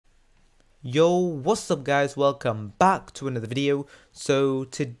Yo, what's up guys, welcome back to another video. So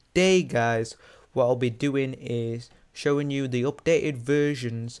today guys, what I'll be doing is showing you the updated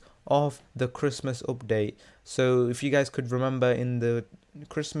versions of the Christmas update. So if you guys could remember, in the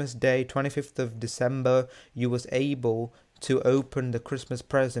Christmas day 25th of December, you was able to open the Christmas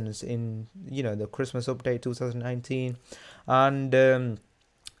presents in the Christmas update 2019. And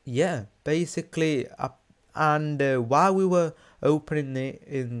yeah, basically, while we were opening it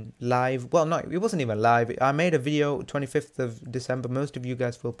in live, well, no, it wasn't even live. I made a video 25th of December. Most of you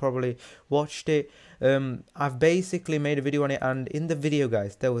guys will probably watched it. I've basically made a video on it, and in the video,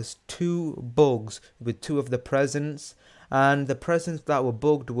 guys, there was two bugs with two of the presents, and the presents that were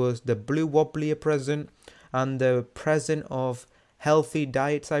bugged was the blue wobblier present and the present of healthy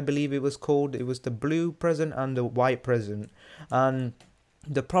diets, I believe it was called. It was the blue present and the white present. And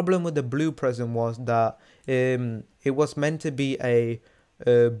the problem with the blue present was that it was meant to be a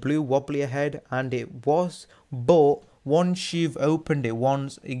blue wobbly head, and it was, but once you've opened it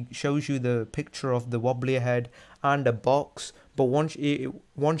once, it shows you the picture of the wobbly head and a box. But once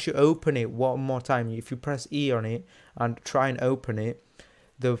you open it one more time, if you press E on it and try and open it,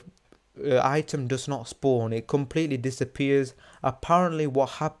 the item does not spawn. It completely disappears. Apparently what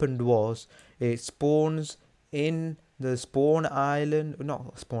happened was it spawns in the spawn island,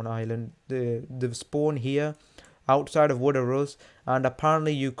 not spawn island, the spawn here outside of Wooderus, and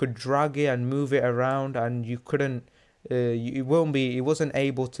apparently you could drag it and move it around, and you couldn't it wasn't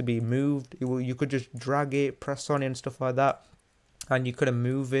able to be moved. You could just drag it, press on it and stuff like that, and you couldn't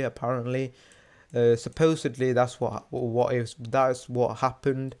move it apparently. Supposedly that's what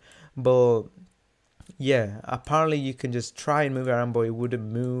happened. But yeah, apparently you can just try and move it around, but it wouldn't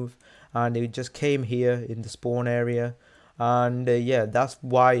move, and it just came here in the spawn area. And yeah, that's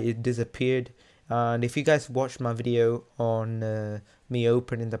why it disappeared. And if you guys watched my video on me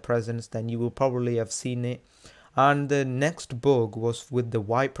opening the presents, then you will probably have seen it. And the next bug was with the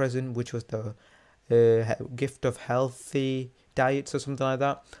white present, which was the gift of healthy diets or something like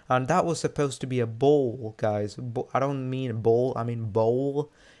that. And that was supposed to be a bowl, guys. I don't mean bowl, I mean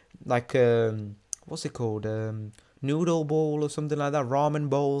bowl. Like what's it called, noodle bowl or something like that, ramen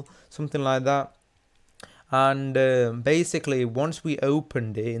bowl, something like that. And basically once we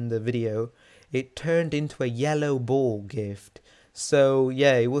opened it in the video, it turned into a yellow ball gift. So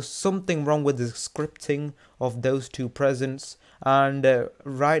yeah, it was something wrong with the scripting of those two presents. And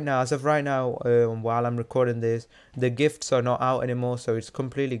right now, as of right now, while I'm recording this, the gifts are not out anymore, so it's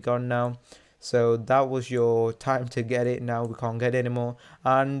completely gone now. So that was your time to get it. Now we can't get it anymore.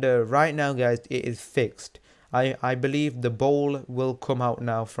 And right now, guys, it is fixed. I believe the bowl will come out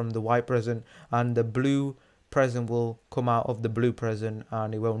now from the white present, and the blue present will come out of the blue present,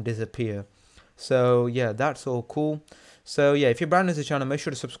 and it won't disappear. So yeah, that's all cool. So yeah, if you're brand new to the channel, make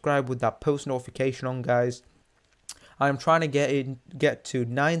sure to subscribe with that post notification on, guys. I'm trying to get to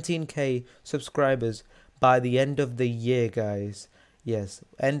 19k subscribers by the end of the year, guys. Yes,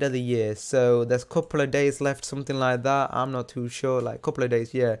 end of the year. So there's a couple of days left, something like that. I'm not too sure, like a couple of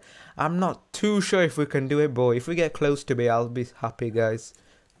days, yeah. I'm not too sure if we can do it, but if we get close to it, I'll be happy, guys.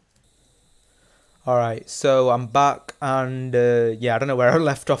 Alright, so I'm back, and yeah, I don't know where I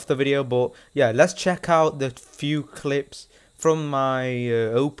left off the video, but yeah, let's check out the few clips from my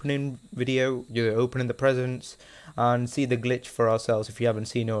opening video, opening the presents, and see the glitch for ourselves if you haven't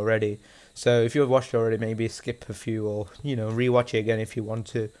seen it already. So if you've watched it already, maybe skip a few, or rewatch it again if you want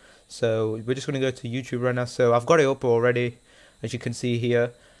to. So we're just going to go to YouTube right now. So I've got it up already, as you can see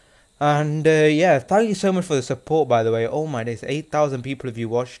here. And yeah, thank you so much for the support, by the way. Oh my days, 8,000 people have you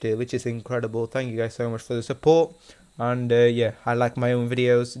watched it, which is incredible. Thank you guys so much for the support. And yeah, I like my own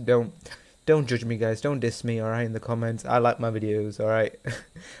videos. Don't judge me, guys. Don't diss me, alright, in the comments. I like my videos, alright.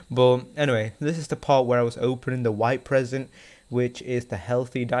 But anyway, this is the part where I was opening the white present, which is the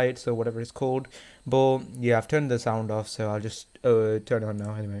healthy diet, or whatever it's called. But yeah, I've turned the sound off, so I'll just turn it on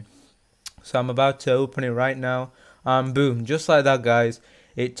now anyway. So I'm about to open it right now, and boom, just like that, guys,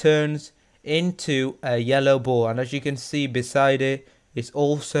 it turns into a yellow ball. And as you can see beside it, it's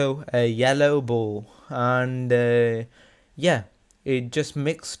also a yellow ball. And yeah, it just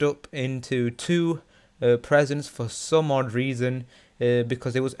mixed up into two presents for some odd reason,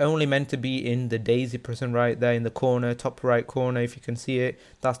 because it was only meant to be in the daisy present right there in the corner, top right corner. If you can see it,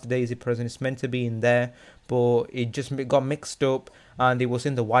 that's the daisy present. It's meant to be in there, but it just got mixed up, and it was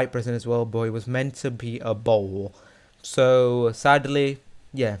in the white present as well, but it was meant to be a bowl. So sadly,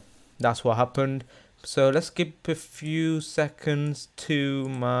 yeah, that's what happened. So let's skip a few seconds to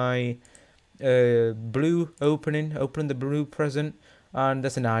my blue open the blue present, and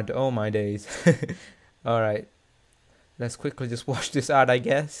there's an ad. Oh my days. Alright, let's quickly just watch this ad, I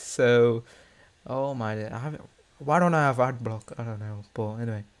guess. So, oh my, why don't I have ad block? I don't know, but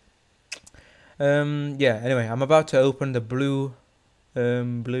anyway. Yeah, anyway, I'm about to open the blue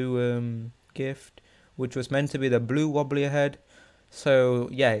gift, which was meant to be the blue wobbly head. So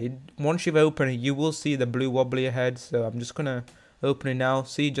yeah, once you've opened it, you will see the blue wobbly head. So I'm just gonna open it now.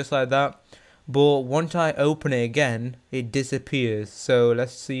 See, just like that. But once I open it again, it disappears. So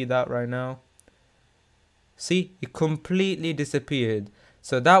let's see that right now. See, it completely disappeared.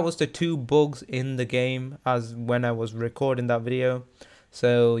 So that was the two bugs in the game as when I was recording that video.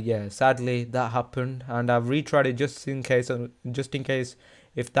 So yeah, sadly that happened, and I've retried it just in case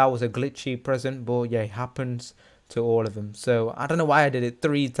if that was a glitchy present. But yeah, it happens to all of them. So I don't know why I did it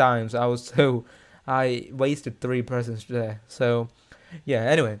 3 times. I wasted 3 presents there. So yeah,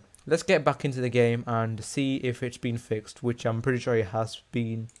 anyway, let's get back into the game and see if it's been fixed, which I'm pretty sure it has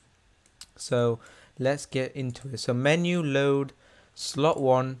been. So let's get into it. So menu, load, slot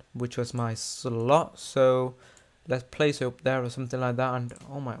 1, which was my slot. So let's place it up there or something like that. And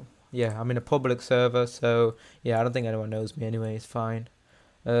oh my, yeah, I'm in a public server, so yeah, I don't think anyone knows me anyway. It's fine.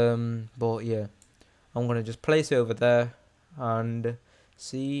 But yeah, I'm gonna just place it over there and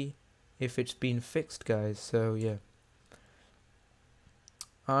see if it's been fixed, guys. So yeah,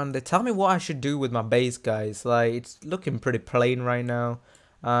 and tell me what I should do with my base, guys. Like, it's looking pretty plain right now,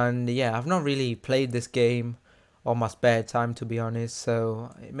 and yeah, I've not really played this game on my spare time, to be honest.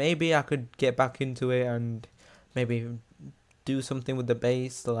 So maybe I could get back into it and maybe do something with the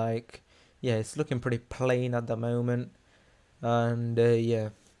base. Like, yeah, it's looking pretty plain at the moment. And yeah,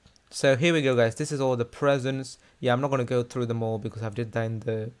 so here we go, guys. This is all the presents. Yeah, I'm not going to go through them all because I've did that in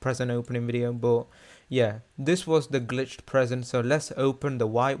the present opening video. But yeah, this was the glitched present. So let's open the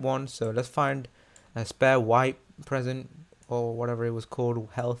white one. So let's find a spare white present, or whatever it was called,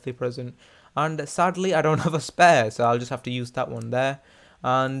 healthy present. And sadly, I don't have a spare, so I'll just have to use that one there.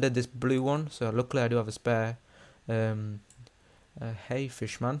 And this blue one. So luckily I do have a spare. Hey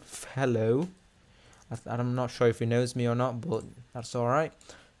fishman, hello. I'm not sure if he knows me or not, but that's alright.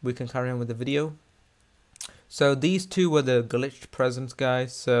 We can carry on with the video. So these two were the glitched presents,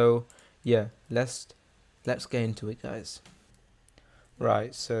 guys. So yeah, let's get into it, guys.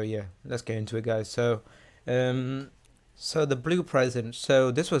 Right, so yeah, let's get into it, guys. So so the blue present,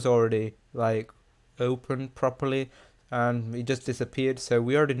 so this was already like opened properly and it just disappeared. So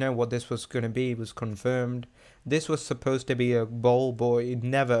we already know what this was going to be. It was confirmed. This was supposed to be a bowl, but it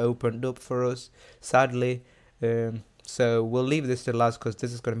never opened up for us, sadly. So we'll leave this to last because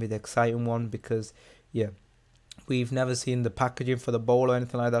this is going to be the exciting one, because yeah, we've never seen the packaging for the bowl or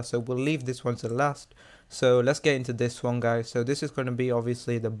anything like that. So we'll leave this one to last. So let's get into this one, guys. So this is going to be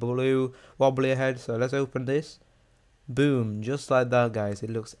obviously the blue wobbly head. So let's open this. Boom, just like that, guys. It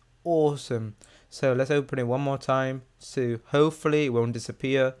looks awesome. So let's open it one more time, so hopefully it won't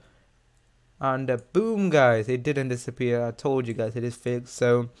disappear. And boom, guys, it didn't disappear. I told you guys it is fixed.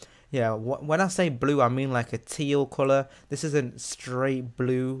 So yeah, when I say blue, I mean like a teal color. This isn't straight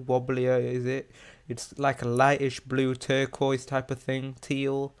blue wobbly, is it? It's like a lightish blue turquoise type of thing.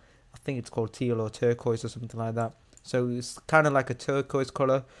 Teal, I think it's called teal or turquoise or something like that. So it's kind of like a turquoise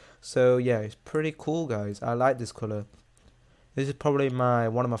color. So yeah, it's pretty cool, guys. I like this color. This is probably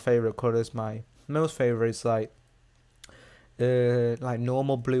one of my favorite colors. My most favorite is like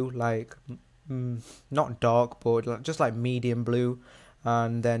normal blue, like not dark, but just like medium blue,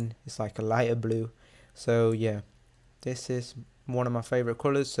 and then it's like a lighter blue. So yeah, this is one of my favorite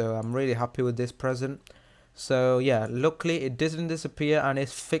colors, so I'm really happy with this present. So yeah, luckily it didn't disappear and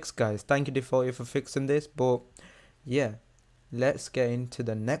it's fixed, guys. Thank you Default for fixing this. But yeah, let's get into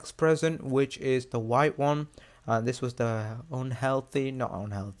the next present, which is the white one. And this was the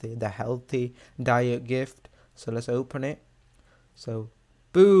the healthy diet gift. So let's open it. So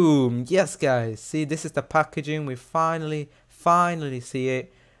boom, yes, guys, see, this is the packaging. We finally see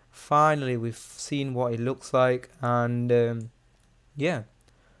it. Finally we've seen what it looks like, and yeah,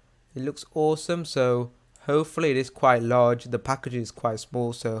 it looks awesome. So hopefully it is quite large. The package is quite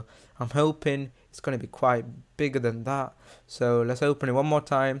small, so I'm hoping it's going to be quite bigger than that. So let's open it one more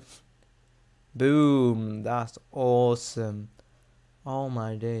time. Boom, that's awesome. Oh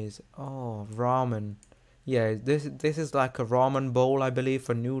my days. Oh, ramen. Yeah, this is like a ramen bowl, I believe,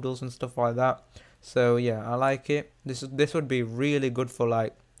 for noodles and stuff like that. So yeah, I like it. This would be really good for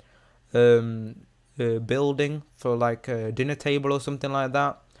like building for like a dinner table or something like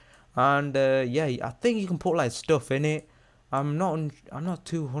that. And yeah, I think you can put like stuff in it. I'm not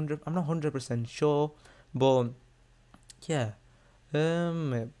 100% sure, but yeah.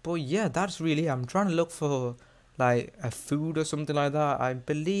 But yeah, that's really, I'm trying to look for like a food or something like that. I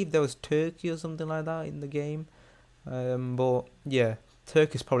believe there was turkey or something like that in the game. But yeah,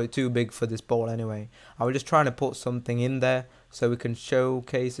 turkey's probably too big for this bowl anyway. I was just trying to put something in there so we can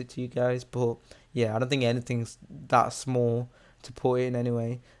showcase it to you guys, but yeah, I don't think anything's that small to put in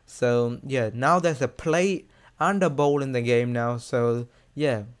anyway. So yeah, now there's a plate and a bowl in the game now. So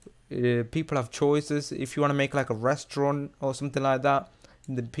yeah, people have choices. If you want to make like a restaurant or something like that,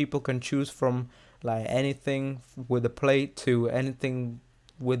 the people can choose from like anything with a plate to anything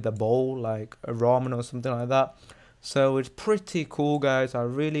with the bowl, like a ramen or something like that. So it's pretty cool, guys. I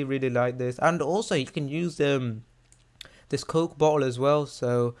really like this. And also you can use this Coke bottle as well.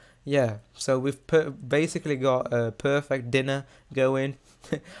 So yeah, so we've basically got a perfect dinner going.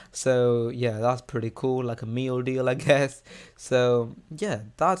 So yeah, that's pretty cool, like a meal deal, I guess. So yeah,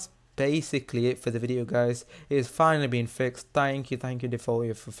 that's basically it for the video, guys. It's finally been fixed. Thank you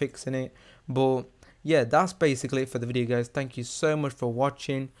Defoe for fixing it. But yeah, that's basically it for the video, guys. Thank you so much for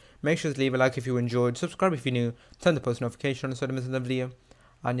watching. Make sure to leave a like if you enjoyed, subscribe if you're new, turn the post notification on so you don't miss another video.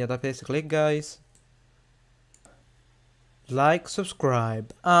 And yeah, that's basically it, guys. Like,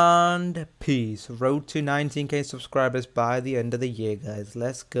 subscribe, and peace. Road to 19k subscribers by the end of the year, guys.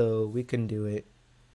 Let's go. We can do it.